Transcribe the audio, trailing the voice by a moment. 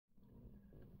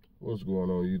What's going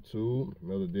on, YouTube?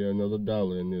 Another day, another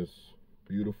dollar in this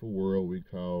beautiful world we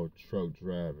call truck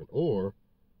driving, or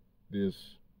this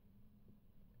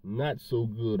not so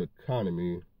good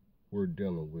economy we're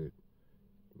dealing with.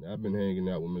 Now, I've been hanging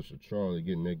out with Mr. Charlie,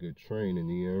 getting that good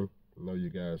training in. I know you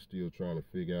guys still trying to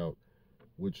figure out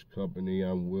which company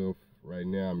I'm with. Right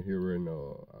now, I'm hearing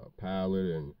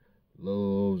Pilot and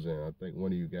Loves, and I think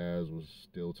one of you guys was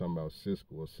still talking about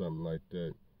Cisco or something like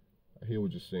that. I hear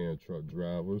what you're saying, truck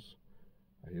drivers.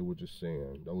 I hear what you're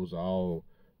saying. Those are all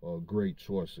great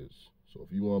choices. So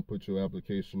if you want to put your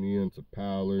application in to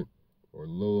Pilot or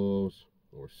Loves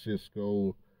or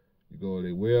Cisco, you go to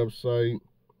their website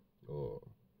and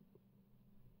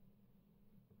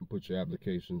put your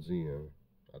applications in.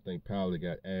 I think Pilot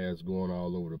got ads going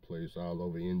all over the place, all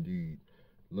over Indeed.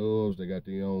 Loves, they got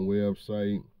their own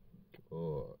website.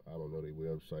 I don't know their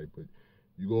website, but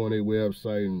you go on their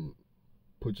website and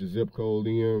put your zip code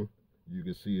in. You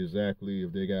can see exactly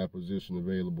if they got a position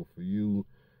available for you.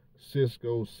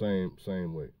 Cisco, same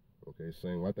way. Okay,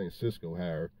 same way. I think Cisco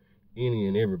hire any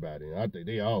and everybody. I think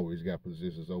they always got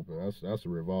positions open. That's a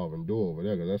revolving door over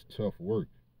there, 'cause that's tough work.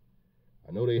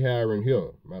 I know they hiring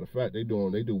here. Matter of fact, they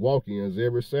do walk-ins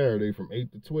every Saturday from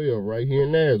 8 to 12 right here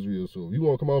in Nashville. So if you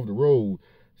want to come off the road,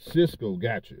 Cisco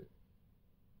got you.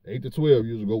 8 to 12,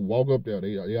 you just go walk up there.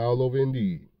 They all over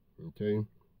Indeed. Okay.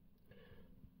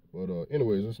 But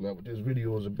anyways, that's not what this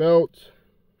video is about.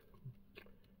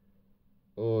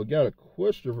 Got a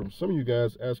question from some of you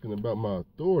guys asking about my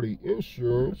authority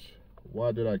insurance.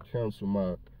 Why did I cancel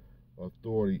my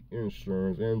authority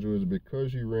insurance? Andrew, is it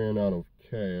because you ran out of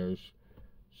cash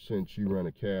since you ran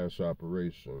a cash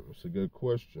operation? It's a good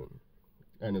question,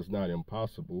 and it's not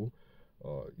impossible.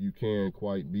 You can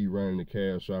quite be running a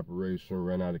cash operation,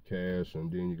 run out of cash,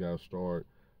 and then you got to start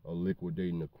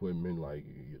liquidating equipment like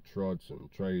your trucks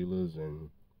and trailers, and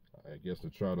I guess to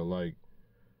try to like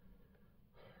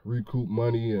recoup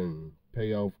money and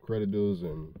pay off creditors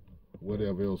and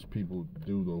whatever else people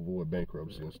do to avoid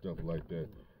bankruptcy and stuff like that.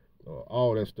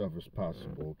 All that stuff is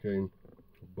possible, okay?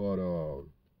 But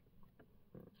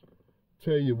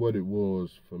tell you what it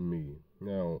was for me.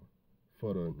 Now,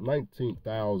 for the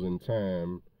 19,000th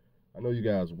time, I know you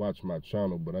guys watch my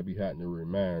channel, but I be having to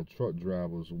remind truck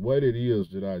drivers what it is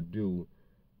that I do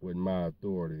with my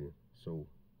authority. So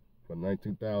for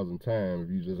 19,000 times,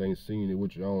 if you just ain't seen it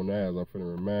with your own eyes, I'm finna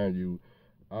remind you,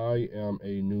 I am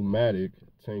a pneumatic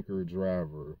tanker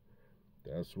driver.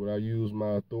 That's what I use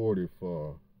my authority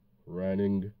for,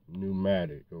 running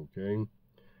pneumatic, okay?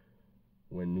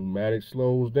 When pneumatic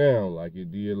slows down, like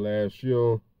it did last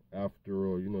year,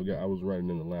 after, I was running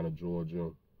in Atlanta,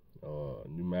 Georgia,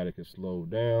 pneumatic has slowed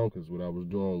down because what I was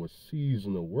doing was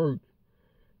seasonal work.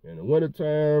 In the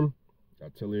wintertime, I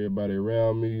tell everybody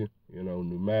around me,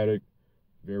 pneumatic,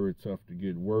 very tough to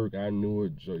get work. I knew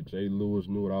it. Jay Lewis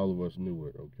knew it. All of us knew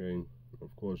it, okay?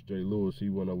 Of course, Jay Lewis, he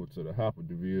went over to the hopper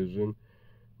division.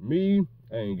 Me,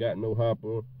 I ain't got no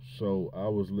hopper, so I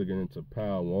was looking into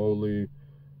power only,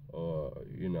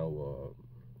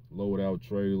 load out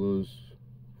trailers,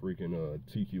 freaking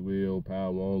TQL,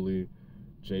 power only,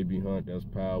 JB Hunt, that's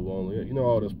power only,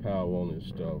 all this power only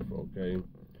stuff, okay?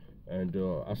 And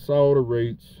I saw the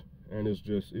rates, and it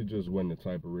just wasn't the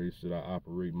type of rates that I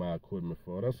operate my equipment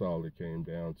for. That's all it came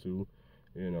down to.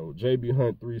 JB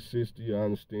Hunt 360, I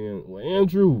understand. Well,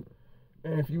 Andrew,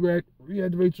 man, if you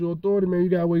reactivate your authority, man, you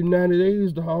gotta wait 90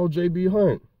 days to haul JB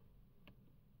Hunt.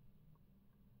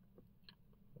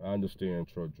 I understand,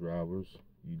 truck drivers.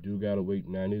 You do gotta wait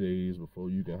 90 days before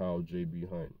you can haul JB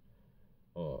Hunt.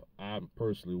 I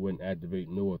personally wouldn't activate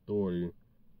no authority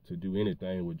to do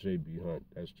anything with JB Hunt.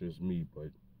 That's just me,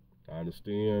 but I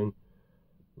understand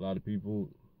a lot of people,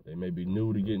 they may be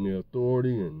new to getting their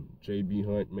authority, and JB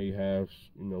Hunt may have,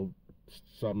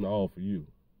 something to offer you.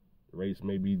 The rates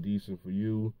may be decent for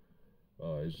you.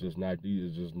 It's just not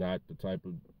the type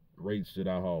of rates that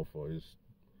I haul for.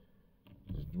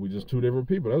 We're just two different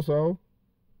people, that's all.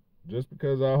 Just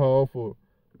because I haul for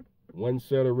one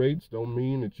set of rates don't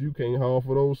mean that you can't haul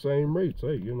for those same rates.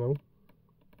 Hey,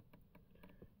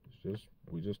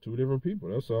 we just two different people,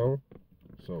 that's all.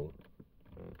 So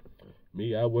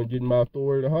me, I wasn't getting my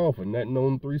authority to haul for nothing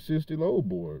on 360 load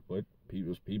board, but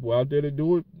there's people out there that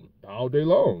do it all day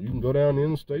long. You can go down the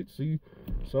interstate, see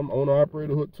some owner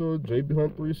operator hooked to a JB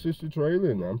Hunt 360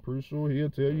 trailer, and I'm pretty sure he'll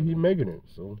tell you he's making it.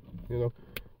 So,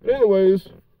 But anyways,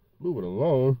 moving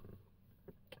along,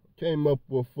 came up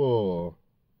with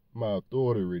my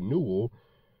authority renewal,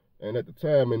 and at the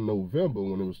time in November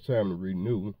when it was time to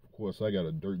renew, of course I got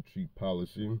a dirt cheap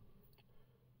policy.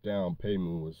 Down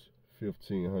payment was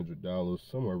 $1,500,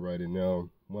 somewhere right in now.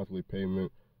 Monthly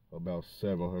payment about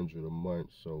 $700 a month.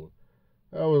 So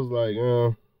I was like,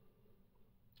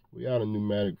 we got a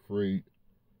pneumatic freight,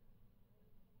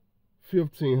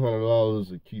 $1,500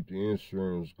 to keep the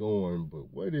insurance going.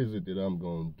 But what is it that I'm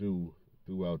gonna do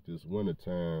throughout this winter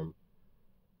time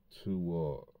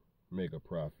to make a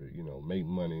profit? You know, make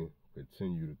money,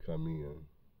 continue to come in.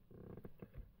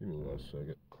 Give me 1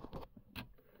 second.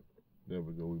 There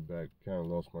we go. We back. Kind of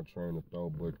lost my train of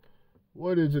thought, but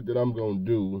what is it that I'm gonna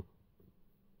do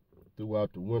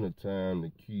throughout the winter time to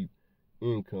keep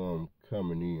income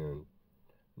coming in?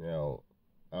 Now,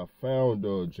 I found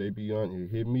JB Hunt. He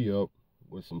hit me up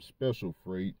with some special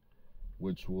freight,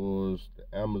 which was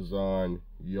the Amazon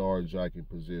yard jockey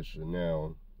position.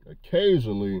 Now,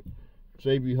 occasionally,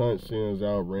 JB Hunt sends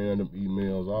out random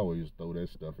emails. I always throw that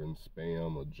stuff in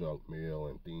spam or junk mail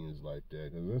and things like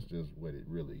that, because that's just what it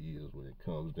really is when it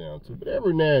comes down to. But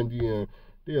every now and then,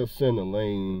 they'll send a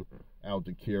lane out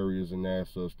to carriers and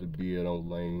ask us to bid on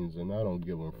lanes, and I don't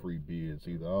give them free bids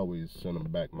either. I always send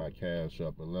them back my cash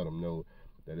up and let them know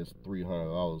that it's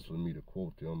 $300 for me to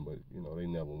quote them, but, you know, they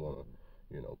never want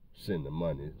to, you know, send the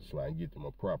money so I can get them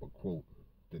a proper quote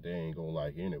that they ain't gonna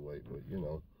like anyway. But, you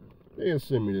know, they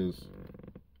send me this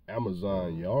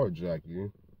Amazon yard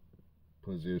jockey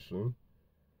position.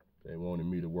 They wanted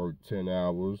me to work 10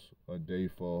 hours a day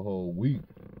for a whole week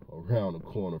around the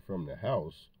corner from the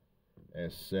house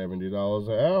at $70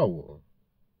 an hour.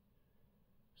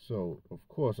 So, of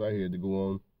course, I had to go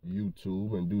on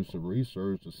YouTube and do some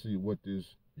research to see what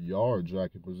this yard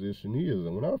jockey position is.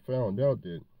 And when I found out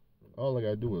that all I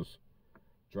gotta do is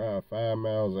drive 5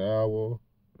 miles an hour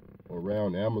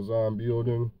around the Amazon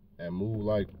building and move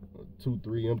like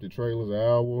 2-3 empty trailers an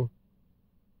hour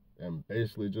and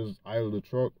basically just idle the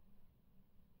truck,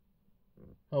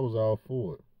 I was all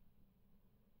for it.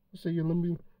 I said, yeah, let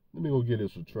me go get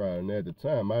this a try. And at the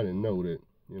time, I didn't know that,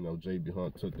 you know, JB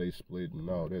Hunt took they split and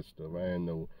all that stuff. I didn't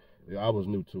know. I was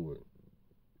new to it.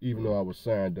 Even though I was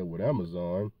signed up with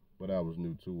Amazon, but I was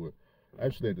new to it.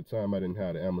 Actually, at the time, I didn't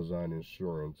have the Amazon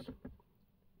insurance.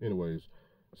 Anyways,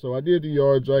 so I did the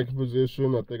yard jockey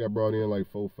position. I think I brought in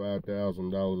like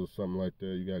 $4,000-$5,000 or something like that.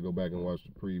 You gotta go back and watch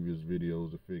the previous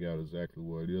videos to figure out exactly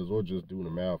what it is, or just do the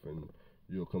math and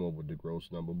you'll come up with the gross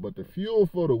number. But the fuel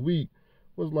for the week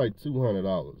was like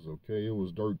 $200. Okay, it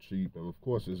was dirt cheap, and of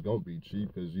course it's gonna be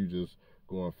cheap because you just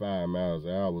going 5 miles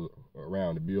an hour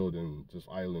around the building, just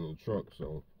idling the truck.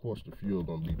 So of course the fuel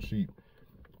gonna be cheap.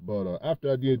 But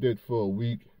after I did that for a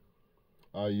week,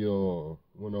 I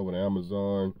went over to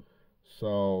Amazon,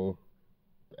 saw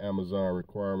the Amazon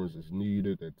requirements is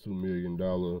needed, that $2 million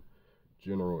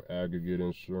general aggregate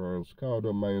insurance. Called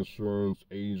up my insurance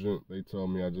agent. They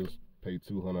told me I just pay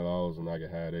 $200 and I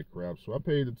could have that crap. So I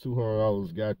paid the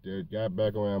 $200, got there, got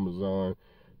back on Amazon.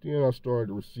 Then I started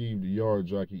to receive the yard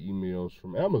jockey emails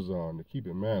from Amazon. To keep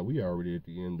in mind, we already at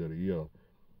the end of the year.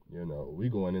 You know, we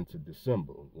going into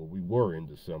December. Well, we were in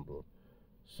December.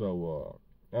 So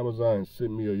Amazon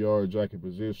sent me a yard jockey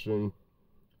position.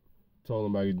 Told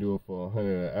them I could do it for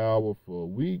 $100 an hour for a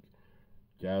week.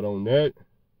 Got on that.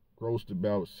 Grossed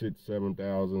about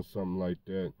 $6,000-$7,000, something like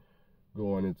that,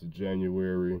 going into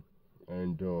January.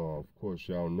 And of course,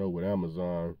 y'all know with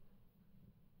Amazon,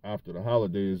 after the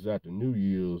holidays, after New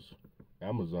Year's,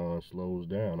 Amazon slows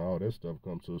down. All that stuff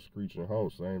comes to a screeching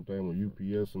halt. Same thing with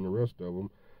UPS and the rest of them.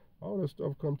 All that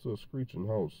stuff comes to a screeching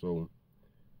halt. So,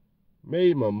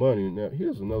 made my money. Now,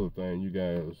 here's another thing you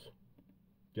guys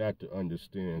got to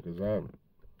understand, because I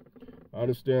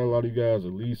understand a lot of you guys are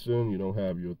leasing, you don't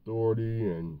have your authority,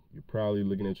 and you're probably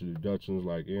looking at your deductions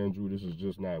like, Andrew, this is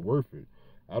just not worth it.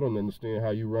 I don't understand how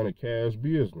you run a cash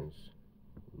business.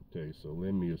 Okay, so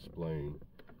let me explain.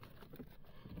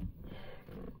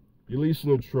 You're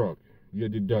leasing a truck, your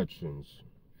deductions.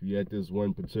 If you at this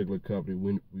one particular company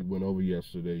we went over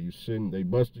yesterday, they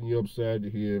busting you upside the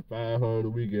head, $500 a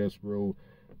week escrow,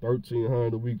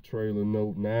 $1,300 a week trailer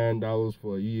note, $9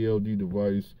 for an ELD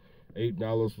device,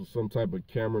 $8 for some type of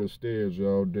camera and stairs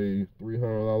all day,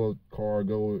 $300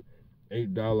 cargo,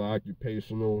 $8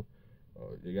 occupational.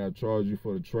 They got to charge you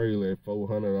for the trailer at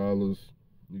 $400.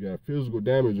 You got physical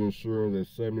damage insurance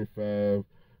at $75,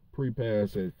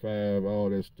 pre-pass at $5, all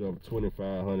that stuff,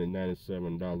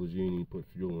 $2,597. You ain't even put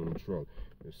fuel in the truck.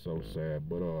 It's so sad.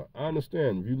 But I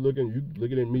understand. If you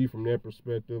looking at me from that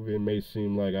perspective, it may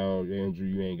seem like, oh, Andrew,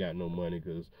 you ain't got no money,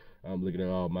 because I'm looking at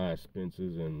all my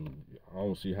expenses and I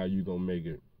don't see how you gonna make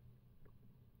it.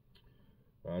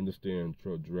 I understand,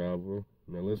 truck driver.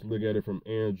 Now let's look at it from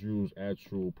Andrew's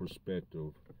actual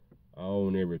perspective. I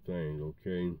own everything,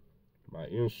 okay? My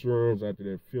insurance after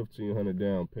that $1,500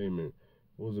 down payment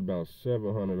was about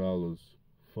 $700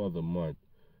 for the month.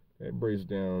 That breaks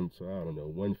down to, I don't know,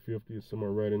 150,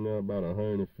 somewhere right in there, about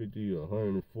 150 or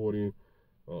 140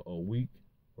 a week.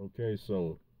 Okay,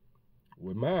 so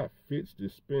with my fixed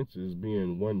expenses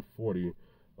being 140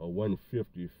 or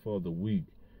 150 for the week,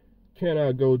 can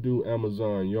I go do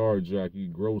Amazon Yard Jockey,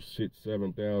 gross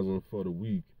 6-7,000 for the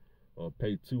week, or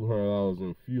pay $200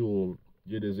 in fuel,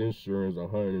 get his insurance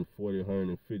 140,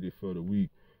 150 for the week,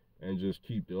 and just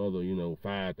keep the other,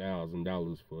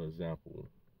 $5,000 for example?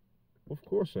 Of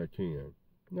course I can.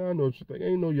 Now I know what you think.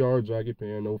 Ain't no yard jockey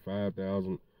paying no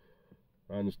 5,000.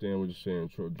 I understand what you're saying,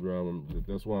 truck driver.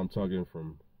 That's why I'm talking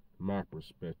from my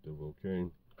perspective, okay?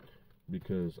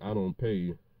 Because I don't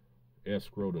pay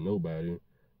escrow to nobody.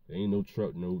 There ain't no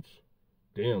truck notes.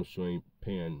 Damn sure ain't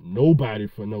paying nobody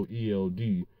for no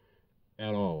ELD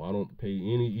at all. I don't pay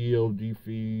any ELD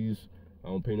fees. I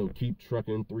don't pay no keep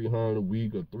trucking $300 a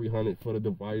week or $300 for the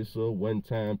device or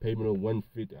one-time payment of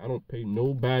 $150. I don't pay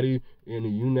nobody in the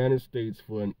United States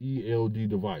for an ELD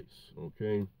device,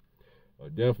 okay?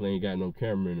 Definitely ain't got no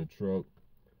camera in the truck.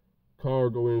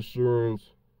 Cargo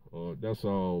insurance, that's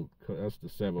all. That's the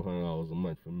 $700 a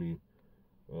month for me.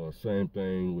 Same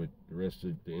thing with the rest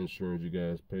of the insurance you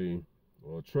guys pay.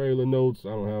 Trailer notes, I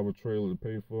don't have a trailer to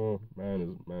pay for.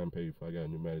 Mine paid for. I got a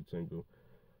pneumatic tank though.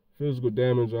 Physical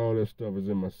damage, all that stuff is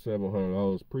in my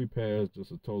 $700. Pre-pass,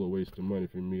 just a total waste of money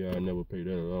for me. I never pay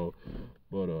that at all.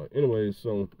 But anyway,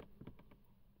 so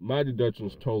my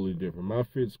deduction's totally different. My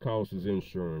fixed cost is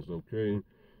insurance, okay?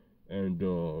 And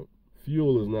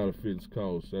fuel is not a fixed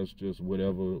cost. That's just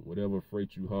whatever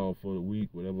freight you haul for the week,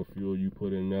 whatever fuel you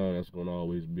put in now, that's going to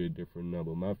always be a different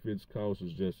number. My fixed cost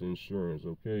is just insurance,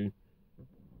 okay?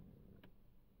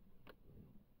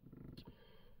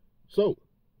 So,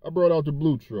 I brought out the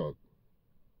blue truck.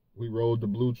 We rode the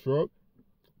blue truck.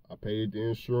 I paid the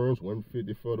insurance,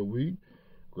 $150 for the week.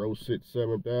 Gross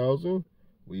 $7,000.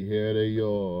 We had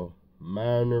a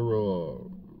minor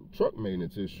truck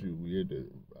maintenance issue. We had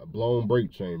a blown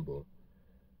brake chamber.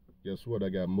 Guess what? I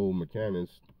got more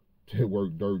mechanics that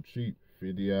work dirt cheap,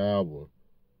 $50 an hour.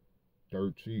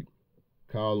 Dirt cheap.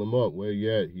 Call him up. Where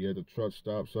you at? He had a truck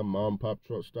stop, some mom and pop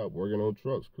truck stop, working on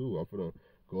trucks. Cool. I'm finna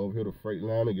go over here to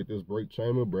Freightliner and get this brake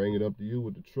chamber, bring it up to you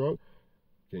with the truck.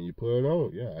 Can you put it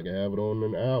on? Yeah, I can have it on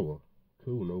in an hour.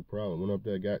 Cool, no problem. Went up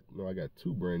there, I got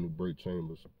 2 brand new brake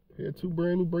chambers. Had 2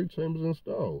 brand new brake chambers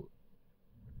installed.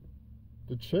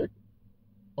 The check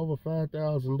over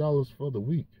 $5,000 for the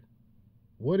week.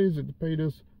 What is it to pay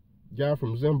this guy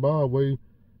from Zimbabwe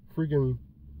freaking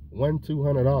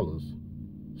 $200?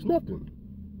 It's nothing.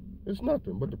 It's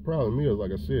nothing. But the problem is,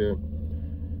 like I said,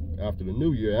 after the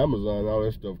new year, Amazon, all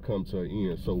that stuff comes to an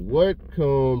end. So what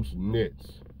comes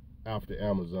next after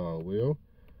Amazon? Well,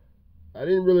 I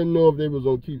didn't really know if they was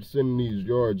going to keep sending these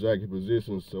yard jacket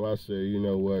positions, so I said, you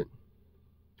know what?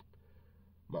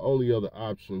 My only other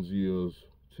options is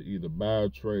to either buy a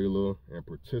trailer and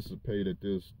participate at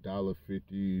this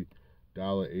 $1.50,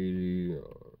 $1.80,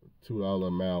 $2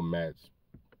 a mile max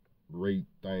rate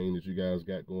thing that you guys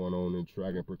got going on in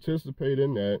track and participate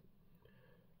in that.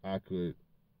 I could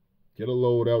get a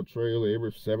load-out trailer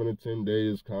every 7 to 10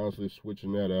 days, constantly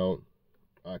switching that out.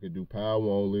 I could do power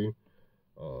only,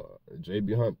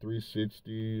 JB Hunt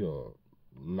 360,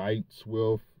 Night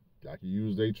Swift. I can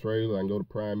use their trailer. I can go to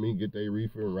Prime Meat, get their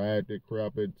reefer, and ride that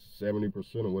crap at 70%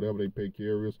 or whatever they pay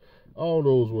carriers. All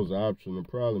those was an option. The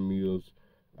problem is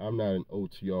I'm not an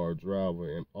OTR driver,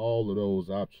 and all of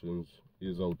those options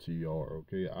is OTR,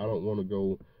 okay? I don't want to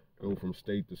go from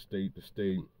state to state to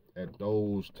state at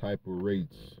those type of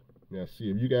rates. Now,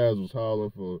 see, if you guys was hauling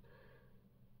for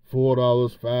 $4,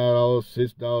 $5,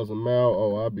 $6 a mile,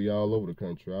 oh, I'd be all over the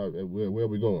country. Where are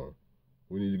we going?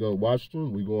 We need to go to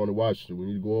Washington. We going to Washington. We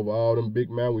need to go over all them big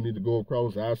mountains. We need to go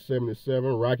across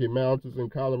I-77, Rocky Mountains in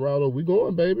Colorado. We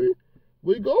going, baby.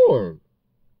 We going.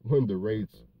 When the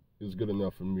rates is good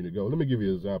enough for me to go. Let me give you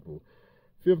an example.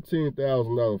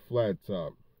 $15,000 flat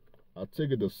top. I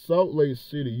take it to Salt Lake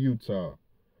City, Utah.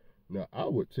 Now, I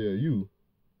would tell you,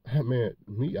 man,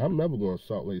 I'm never going to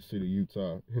Salt Lake City,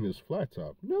 Utah in this flat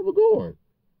top. Never going.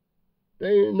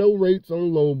 There ain't no rates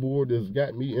on low board that's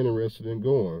got me interested in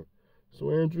going. So,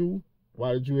 Andrew,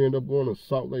 why did you end up going to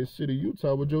Salt Lake City,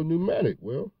 Utah with your pneumatic?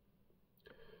 Well,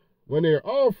 when they're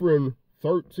offering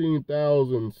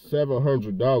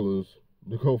 $13,700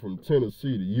 to go from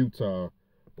Tennessee to Utah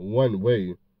one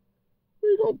way,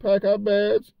 we're going to pack our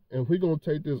bags and we're going to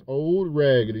take this old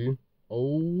raggedy,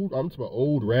 falling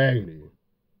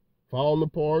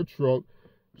apart truck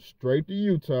straight to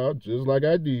Utah, just like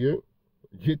I did.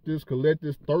 Collect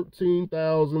this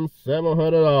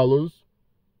 $13,700.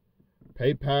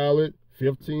 Pay pilot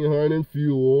 $1,500 in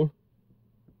fuel.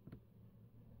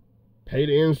 Pay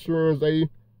the insurance, they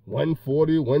 $140,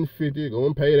 $150, go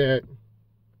and pay that.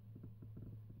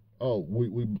 Oh,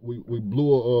 we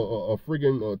blew a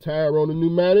freaking tire on the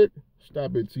pneumatic.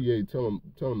 Stop it, TA. Tell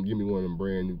them give me one of them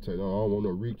brand new tires. I don't want no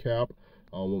recap.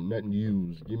 I don't want nothing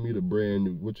used. Give me the brand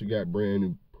new. What you got brand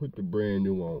new? Put the brand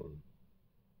new on.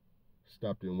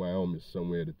 Stopped in Wyoming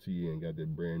somewhere at the TA and got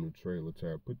that brand new trailer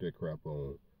tire. Put that crap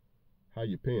on. How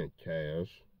you paying?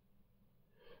 Cash.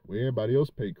 Well, everybody else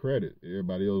pay credit.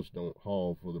 Everybody else don't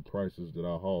haul for the prices that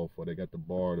I haul for. They got to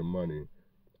borrow the money.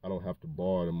 I don't have to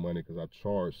borrow the money because I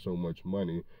charge so much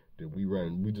money that we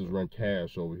just run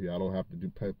cash over here. I don't have to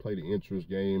play the interest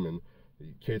game and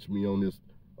you catch me on this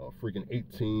freaking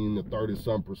 18 to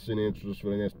 30-some% interest for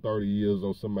the next 30 years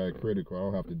on somebody's credit card. I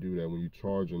don't have to do that. When you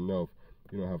charge enough,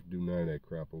 you don't have to do none of that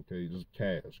crap, okay? Just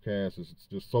cash. Cash is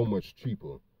just so much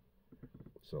cheaper.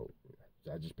 So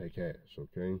I just pay cash,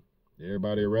 okay?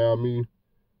 Everybody around me,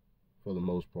 for the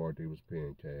most part, they was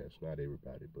paying cash. Not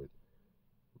everybody, but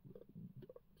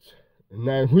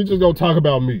now we just gonna talk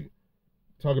about me.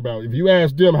 Talk about, if you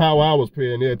ask them how I was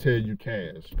paying, they'll tell you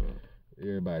cash.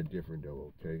 Everybody different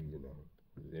though, okay? You know,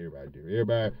 everybody different.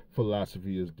 Everybody's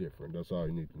philosophy is different. That's all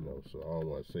you need to know. So I don't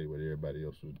want to say what everybody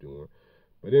else was doing.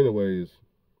 But anyways,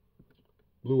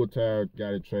 blew a tire,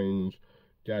 got it changed,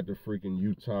 got the freaking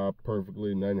Utah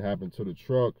perfectly. Nothing happened to the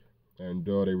truck, and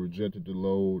they rejected the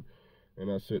load. And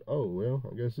I said, oh well,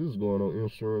 I guess this is going on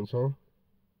insurance, huh?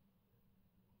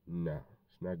 Nah.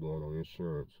 Not going on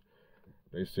insurance.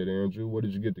 They said, Andrew, what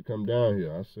did you get to come down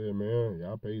here? I said, man,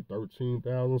 y'all paid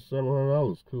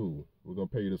 $13,700. Cool. We're going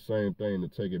to pay you the same thing to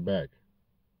take it back.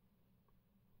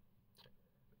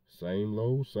 Same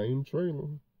load, same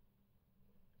trailer.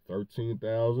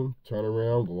 $13,000, turn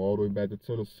around, go all the way back to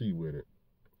Tennessee with it.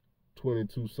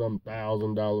 $22-some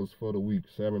thousand for the week,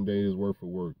 7 days worth of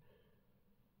work.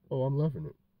 Oh, I'm loving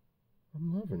it.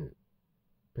 I'm loving it.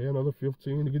 Pay another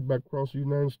 $15 to get back across the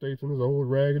United States in this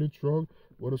old raggedy truck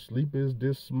where the sleep is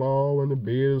this small and the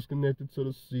bed is connected to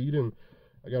the seat. And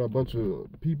I got a bunch of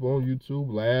people on YouTube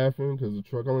laughing because the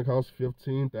truck only costs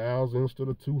 $15,000 instead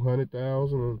of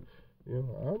 $200,000. And you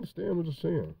know, I understand what you're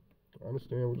saying. I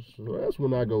understand what you're saying. So that's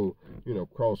when I go, you know,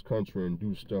 cross country and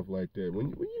do stuff like that.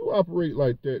 When you operate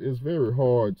like that, it's very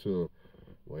hard to.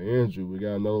 Well, Andrew, we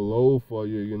got another load for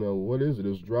you. You know, what is it?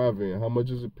 It's driving. How much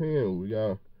is it paying? We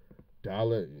got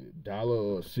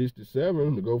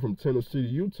 $1.67 to go from Tennessee to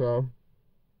Utah.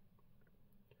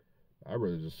 I'd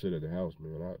rather just sit at the house,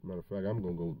 man. Matter of fact, I'm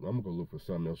gonna go look for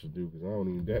something else to do because I don't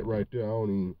even that right there.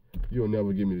 You'll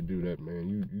never get me to do that, man.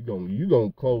 You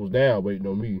gonna close down waiting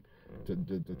on me to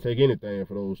take anything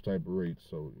for those type of rates.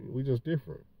 So we just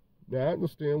different. Now I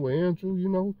understand where Andrew, you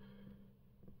know,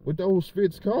 with those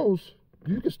fixed costs,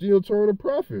 you can still turn a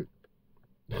profit.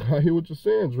 I hear what you're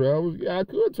saying, drivers. Yeah, I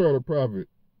could turn a profit.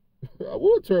 I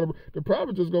would turn the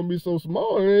profit just gonna be so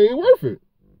small and it ain't worth it.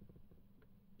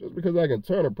 Just because I can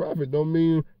turn a profit don't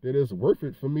mean that it's worth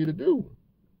it for me to do.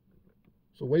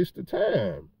 It's a waste of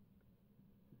time.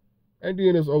 And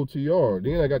then it's OTR.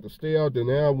 Then I got to stay out there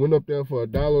now. I went up there for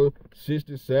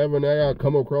 $1.67. Now I gotta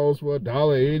come across for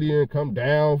 $1.80 and come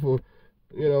down for,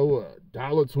 you know,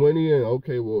 $1.20. And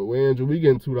okay, well, Andrew, we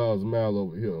getting $2 a mile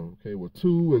over here. Okay, well,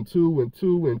 2 and 2 and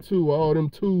 2 and 2. All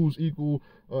them twos equal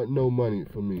no money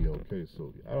for me, okay?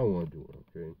 So I don't want to do it,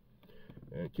 okay?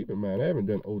 And keep in mind, I haven't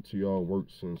done OTR work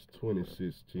since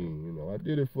 2016. You know, I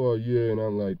did it for a year, and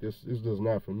I'm like, this is just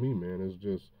not for me, man.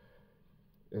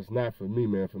 It's not for me,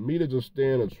 man. For me to just stay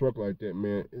in a truck like that,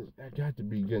 man, I got to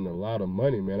be getting a lot of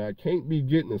money, man. I can't be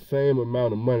getting the same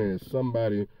amount of money as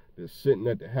somebody that's sitting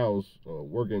at the house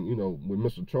working, you know, with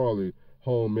Mr. Charlie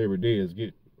home every day is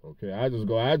getting, okay? I just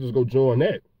go join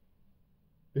that.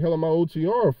 The hell am I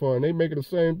OTR for? And they making the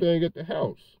same thing at the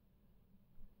house.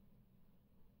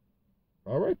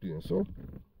 All right then. So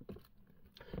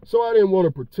I didn't want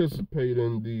to participate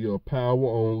in the Power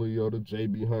Only or the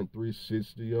JB Hunt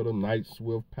 360 or the Night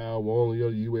Swift Power Only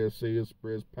or the USA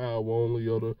Express Power Only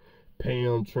or the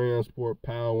Pam Transport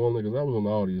Power Only, because I was on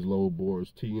all these load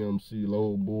boards, TMC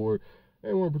load board. I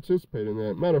didn't want to participate in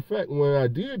that. Matter of fact, when I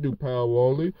did do Power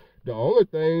Only, the only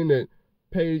thing that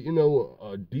paid, you know,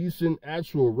 a decent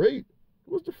actual rate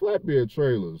was the flatbed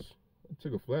trailers. I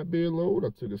took a flatbed load, I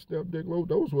took a step deck load.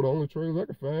 Those were the only trailers I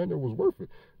could find that was worth it.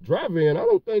 Drive-in, I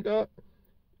don't think I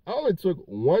only took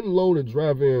one loaded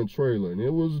drive-in trailer, and it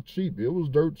was cheap. It was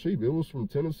dirt cheap. It was from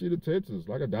Tennessee to Texas,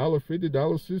 like $1.50,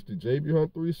 $1.60, JB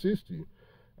Hunt 360.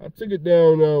 I took it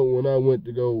down when I went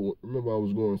to go, remember I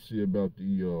was going to see about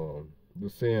the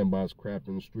sandbox crap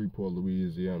in Shreveport,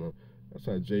 Louisiana. That's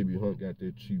how JB Hunt got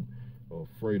that cheap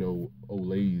Frito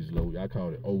Olays load. I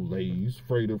call it Olays.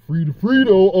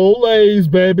 Frito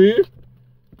Olays, baby.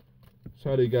 That's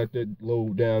how they got that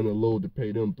load down the load to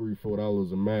pay them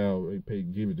 $3-4 a mile. They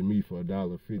give it to me for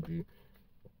 $1.50.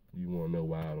 You want to know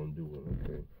why I don't do it?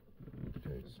 Okay.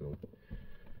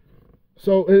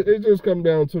 So it just comes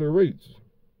down to the rates.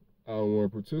 I don't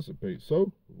want to participate.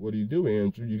 So what do,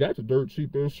 Andrew? You got the dirt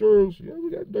cheap insurance? Yeah, we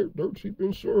got dirt cheap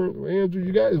insurance. Well, Andrew,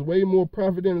 you got is way more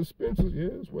profit than expenses. Yeah,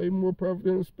 it's way more profit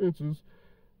than expenses.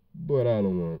 But I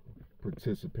don't want to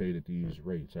participate at these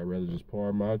rates. I'd rather just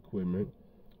park my equipment.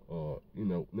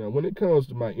 Now when it comes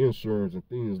to my insurance and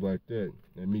things like that,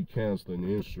 and me canceling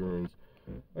the insurance,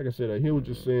 like I said, I hear what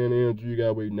you're saying, Andrew. You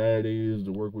gotta wait 9 days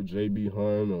to work with JB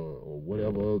Hunt or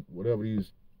whatever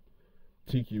these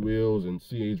TQLs and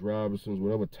CH Robinsons,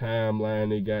 whatever timeline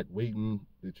they got waiting,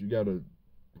 that you gotta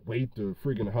wait to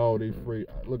freaking holiday freight.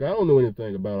 Look, I don't know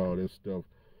anything about all this stuff.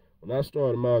 When I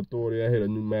started my authority, I had a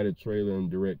pneumatic trailer and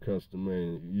direct customer,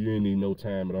 and you didn't need no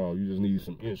time at all. You just need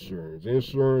some insurance.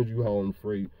 Insurance, you hauling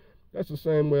freight. That's the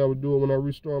same way I would do it when I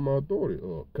restart my authority.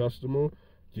 Customer,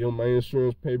 give them my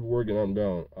insurance paperwork, and I'm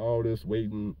gone. All this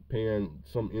waiting, paying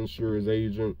some insurance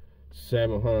agent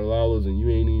 $700, and you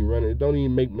ain't even running. It don't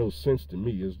even make no sense to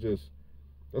me. It's just,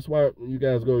 that's why when you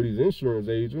guys go to these insurance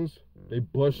agents, they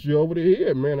bust you over the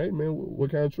head, man. Hey, man,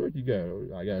 what kind of truck you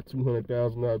got? I got a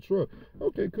 $200,000 truck.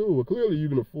 Okay, cool. Well, clearly you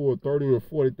can afford $30,000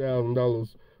 or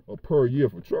 $40,000 per year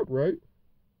for truck, right?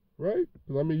 Right?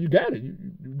 Because, I mean, you got it. You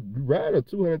ride a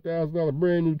 $200,000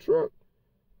 brand new truck.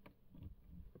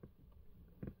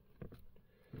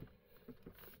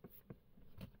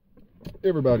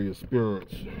 Everybody's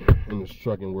experience in this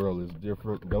trucking world is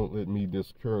different. Don't let me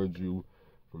discourage you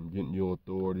from getting your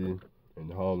authority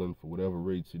and hauling for whatever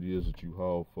rates it is that you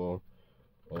haul for.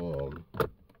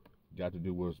 Got to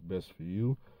do what's best for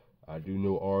you. I do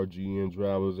know RGN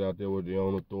drivers out there with their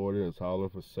own authority that's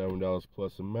hauling for $7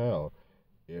 plus a mile.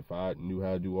 If I knew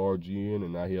how to do RGN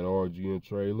and I had an RGN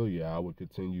trailer, yeah, I would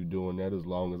continue doing that as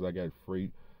long as I got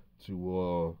freight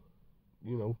to,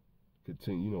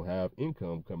 continue, have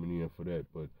income coming in for that.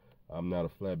 But I'm not a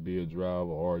flatbed driver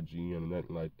or RGN or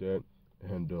nothing like that.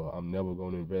 And I'm never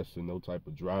going to invest in no type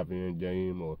of drive-in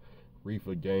game or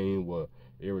reefer game where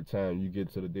every time you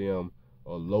get to the damn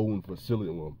loading facility,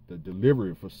 well, the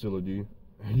delivery facility,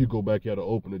 you go back out to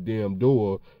open the damn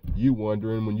door, you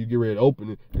wondering when you get ready to open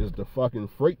it, is the fucking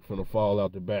freight finna fall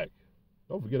out the back.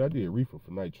 Don't forget I did reefer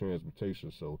for night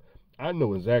transportation, so I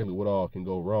know exactly what all can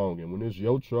go wrong. And when it's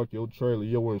your truck, your trailer,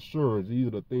 your insurance, these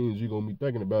are the things you're going to be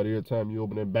thinking about every time you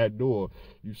open that back door.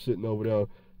 You sitting over there,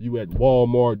 you at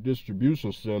Walmart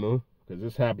distribution center, because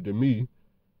this happened to me.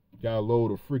 Got a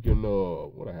load of freaking,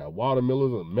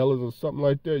 watermelons or melons or something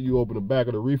like that. You open the back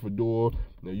of the reefer door.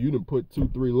 Now, you done put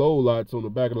 2-3 load lights on the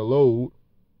back of the load.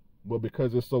 But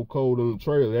because it's so cold in the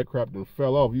trailer, that crap done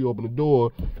fell off. You open the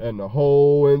door, and the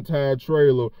whole entire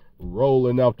trailer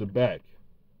rolling out the back.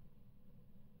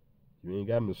 You ain't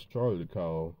got Mr. Charlie to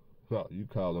call. No, you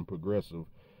calling Progressive.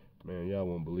 Man, y'all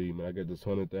won't believe me. I got this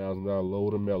 $100,000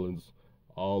 load of melons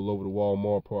all over the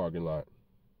Walmart parking lot.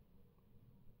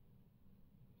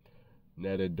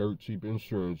 Now that dirt cheap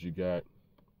insurance you got,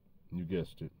 you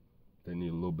guessed it, they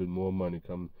need a little bit more money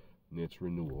come next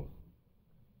renewal.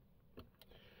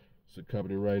 It's a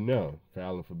company right now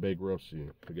filing for bankruptcy.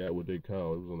 Forgot what they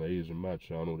call it. It was on the Asian My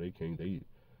channel. They can't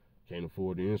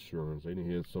afford the insurance. They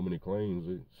didn't have so many claims.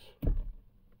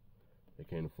 They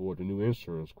can't afford the new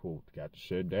insurance quote. Got to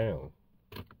shut down.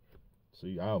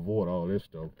 See, I avoid all this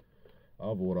stuff.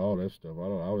 I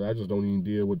just don't even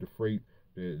deal with the freight.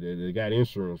 They got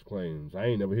insurance claims. I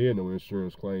ain't never had no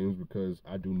insurance claims because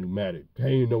I do pneumatic. There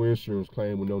ain't no insurance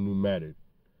claim with no pneumatic.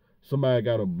 Somebody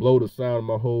got to blow the side of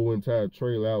my whole entire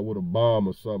trailer out with a bomb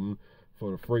or something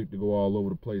for the freight to go all over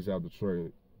the place out the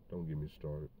trailer. Don't get me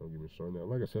started. Now,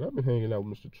 like I said, I've been hanging out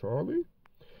with Mr. Charlie.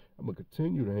 I'm going to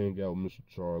continue to hang out with Mr.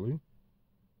 Charlie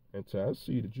until I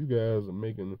see that you guys are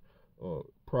making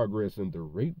progress in the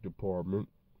rate department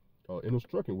in the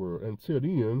trucking world. Until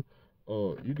then,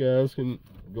 you guys can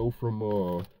go from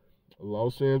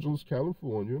Los Angeles,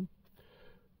 California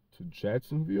to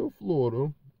Jacksonville,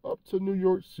 Florida, up to New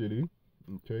York City,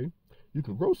 okay? You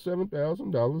can gross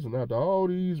 $7,000, and after all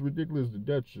these ridiculous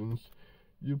deductions,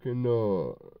 you can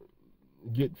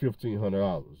get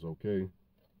 $1,500, okay?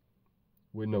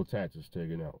 With no taxes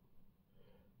taken out.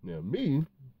 Now, me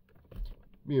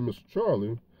and Mr.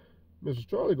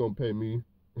 Charlie gonna pay me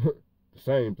the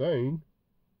same thing.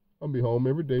 I'll be home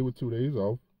every day with 2 days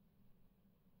off.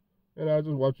 And I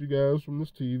just watch you guys from this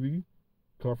TV,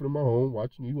 comfort in my home,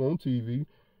 watching you on TV,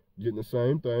 getting the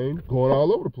same thing, going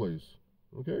all over the place,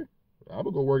 okay? I'm going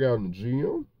to go work out in the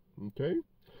gym, okay?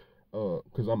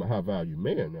 Because I'm a high-value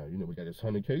man now. You know, we got this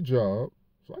 100K job.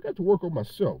 So I got to work on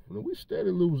myself. And we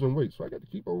steady losing weight, so I got to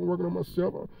keep on working on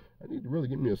myself. I need to really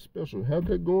get me a special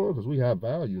haircut going because we have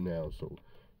value now. So,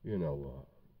 you know,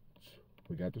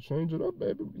 we got to change it up,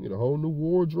 baby. We need a whole new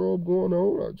wardrobe going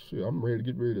on. Shit, I'm ready to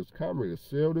get rid of this car. I'm ready to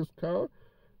sell this car.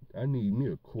 I need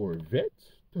me a Corvette.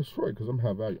 That's right, because I'm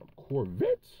high value.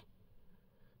 Corvettes?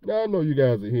 Now, I know you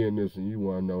guys are hearing this and you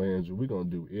want to know, Andrew, we're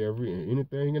going to do every and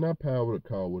anything in our power to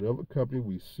call whatever company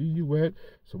we see you at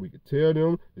so we can tell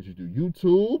them that you do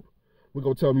YouTube. We're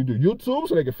going to tell them you do YouTube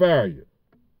so they can fire you.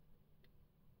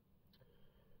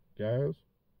 Guys,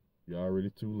 you're already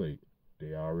too late.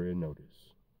 They already know this.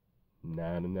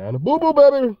 9 to 9 to boo-boo,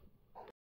 baby.